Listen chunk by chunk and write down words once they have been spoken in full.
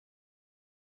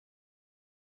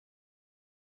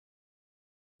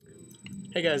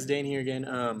Hey guys, Dane here again.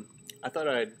 I thought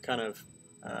I'd kind of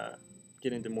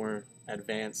get into more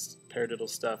advanced paradiddle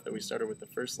stuff that we started with the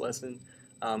first lesson,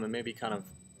 and maybe kind of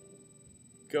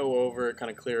go over, kind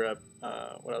of clear up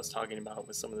what I was talking about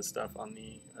with some of the stuff on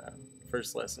the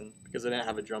first lesson, because I didn't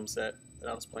have a drum set that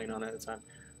I was playing on at the time.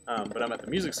 But I'm at the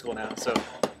music school now, so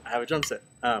I have a drum set.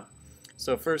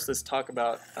 So first, let's talk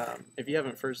about, if you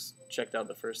haven't first checked out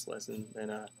the first lesson, then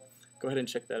go ahead and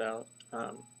check that out.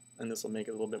 And this will make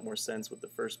a little bit more sense with the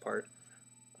first part.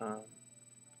 But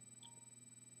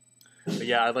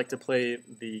yeah, I'd like to play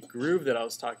the groove that I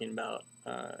was talking about,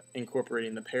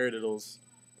 incorporating the paradiddles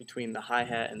between the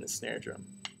hi-hat and the snare drum.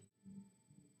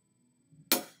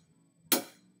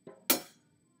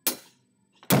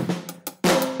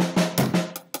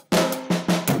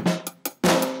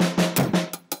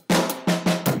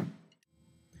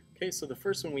 Okay, so the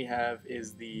first one we have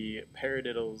is the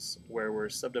paradiddles, where we're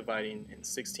subdividing in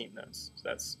 16th notes. So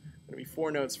that's going to be 4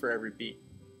 notes for every beat.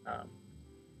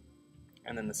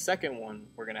 And then the second one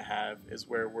we're going to have is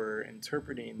where we're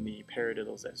interpreting the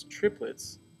paradiddles as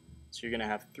triplets. So you're going to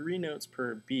have 3 notes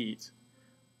per beat,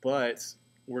 but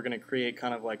we're going to create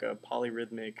kind of like a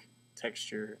polyrhythmic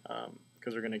texture,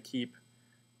 because we're going to keep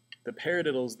the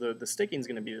paradiddles, the sticking's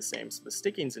going to be the same. So the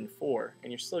sticking's in 4,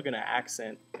 and you're still going to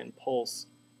accent and pulse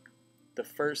the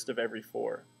first of every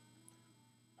 4.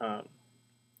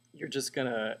 You're just going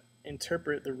to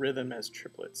interpret the rhythm as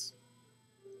triplets.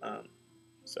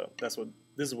 So this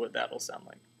is what that'll sound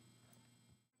like.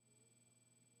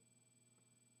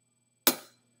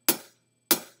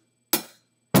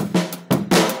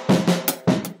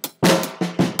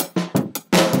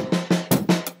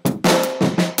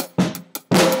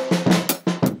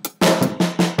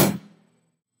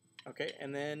 Okay,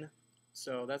 and then,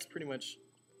 so that's pretty much,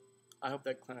 I hope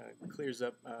that kind of clears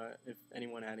up if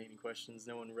anyone had any questions.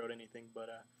 No one wrote anything, but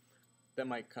that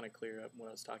might kind of clear up what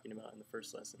I was talking about in the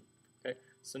first lesson. Okay,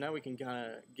 so now we can kind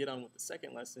of get on with the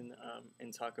second lesson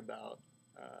and talk about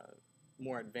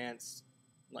more advanced,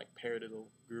 like paradiddle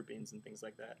groupings and things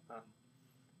like that.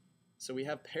 So we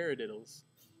have paradiddles,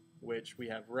 which we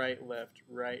have right, left,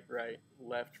 right, right,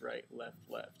 left,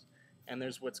 left. And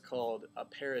there's what's called a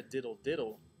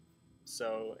paradiddle-diddle.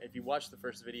 So if you watch the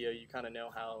first video, you kind of know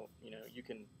how, you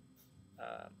can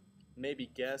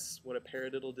maybe guess what a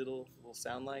paradiddle-diddle will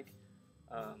sound like.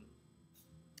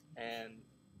 And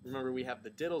remember, we have the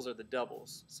diddles or the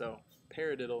doubles. So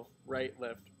paradiddle, right,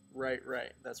 left,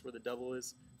 right. That's where the double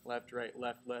is. Left, right,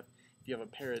 left. If you have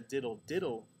a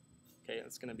paradiddle-diddle, okay,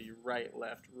 it's going to be right,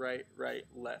 left,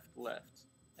 left.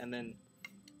 And then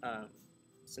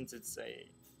since it's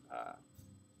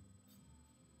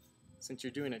since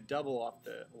you're doing a double off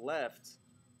the left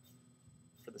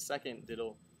for the second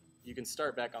diddle, you can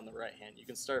start back on the right hand. You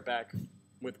can start back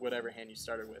with whatever hand you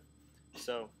started with.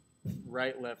 So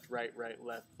right, left, right, left,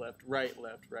 right,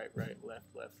 left,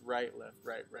 right, left,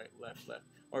 right, left.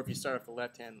 Or if you start off the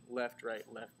left hand, left, right,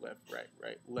 left, right,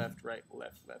 left, right,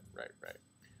 right.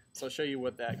 So I'll show you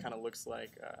what that kind of looks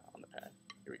like on the pad.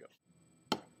 Here we go.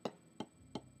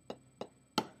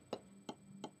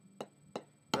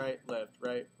 Right, left,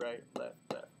 left, right, left,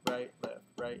 left.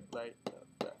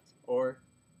 Or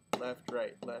left,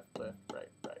 right, left, right, left,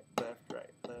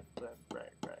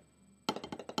 right.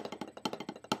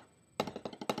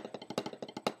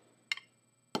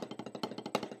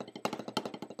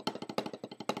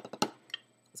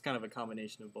 It's kind of a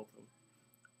combination of both of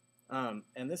them.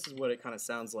 And this is what it kind of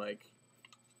sounds like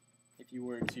if you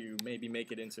were to maybe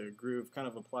make it into a groove, kind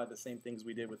of apply the same things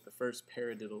we did with the first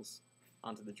paradiddles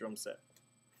onto the drum set.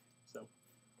 So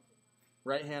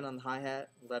right hand on the hi-hat,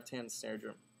 left hand snare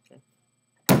drum. Okay.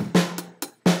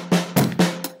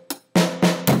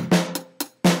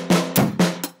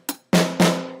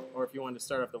 Or if you wanted to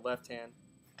start off the left hand,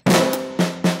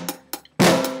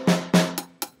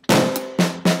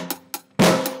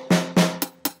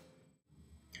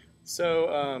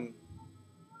 so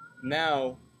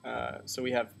now, so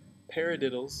we have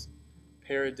paradiddles,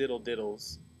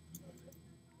 paradiddle-diddles.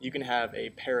 You can have a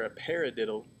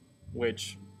para-paradiddle,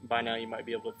 which by now you might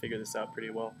be able to figure this out pretty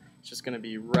well. It's just going to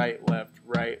be right, left,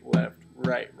 right.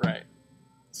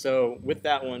 So with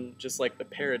that one, just like the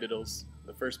paradiddles,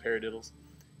 the first paradiddles,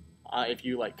 if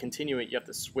you continue it, you have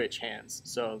to switch hands.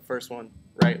 So the first one,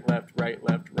 right, left,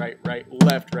 left,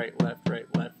 left,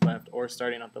 left, or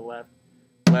starting off the left,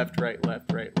 left, right,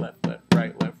 right, left.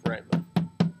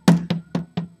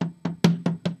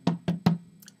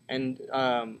 And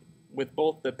with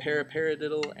both the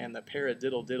para-paradiddle and the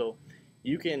paradiddle-diddle,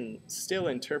 you can still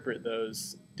interpret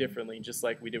those differently, just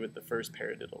like we did with the first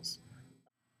paradiddles.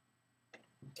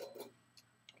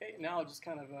 Okay, now I'll just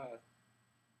kind of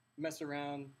mess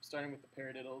around, starting with the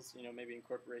paradiddles. Maybe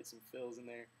incorporate some fills in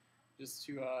there, just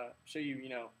to show you,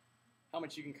 how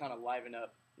much you can kind of liven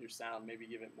up your sound. Maybe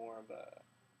give it more of a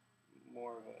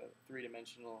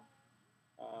three-dimensional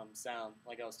sound,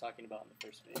 like I was talking about in the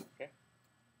first video. Okay.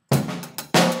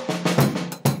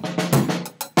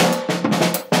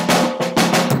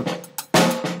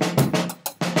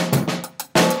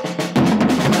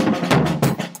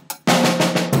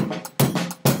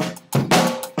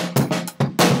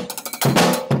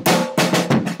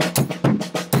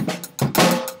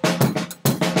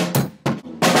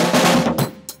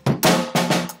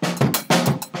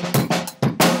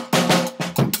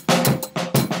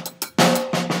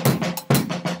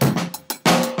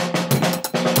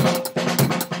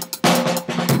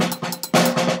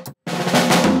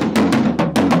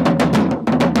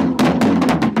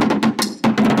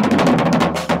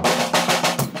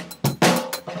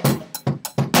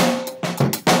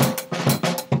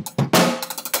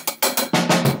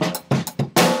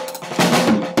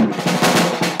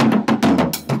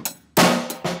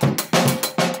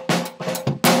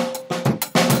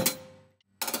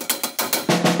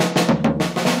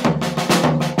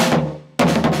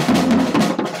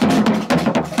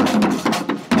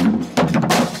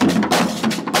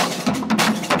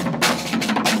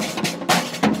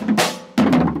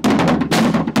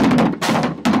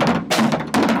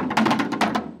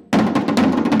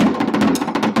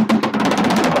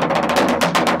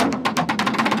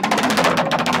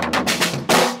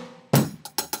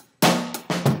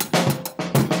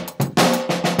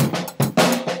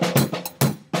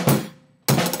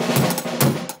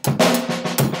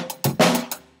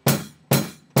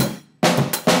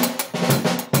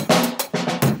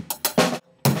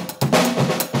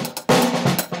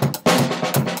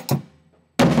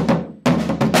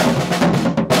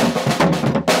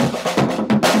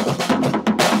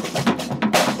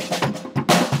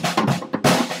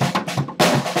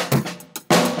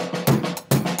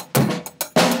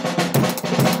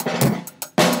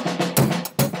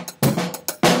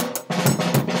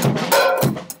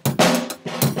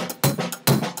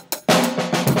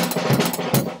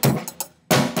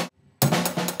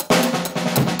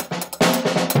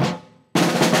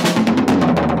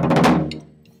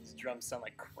 Drums sound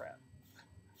like crap.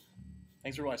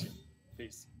 Thanks for watching.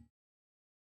 Peace.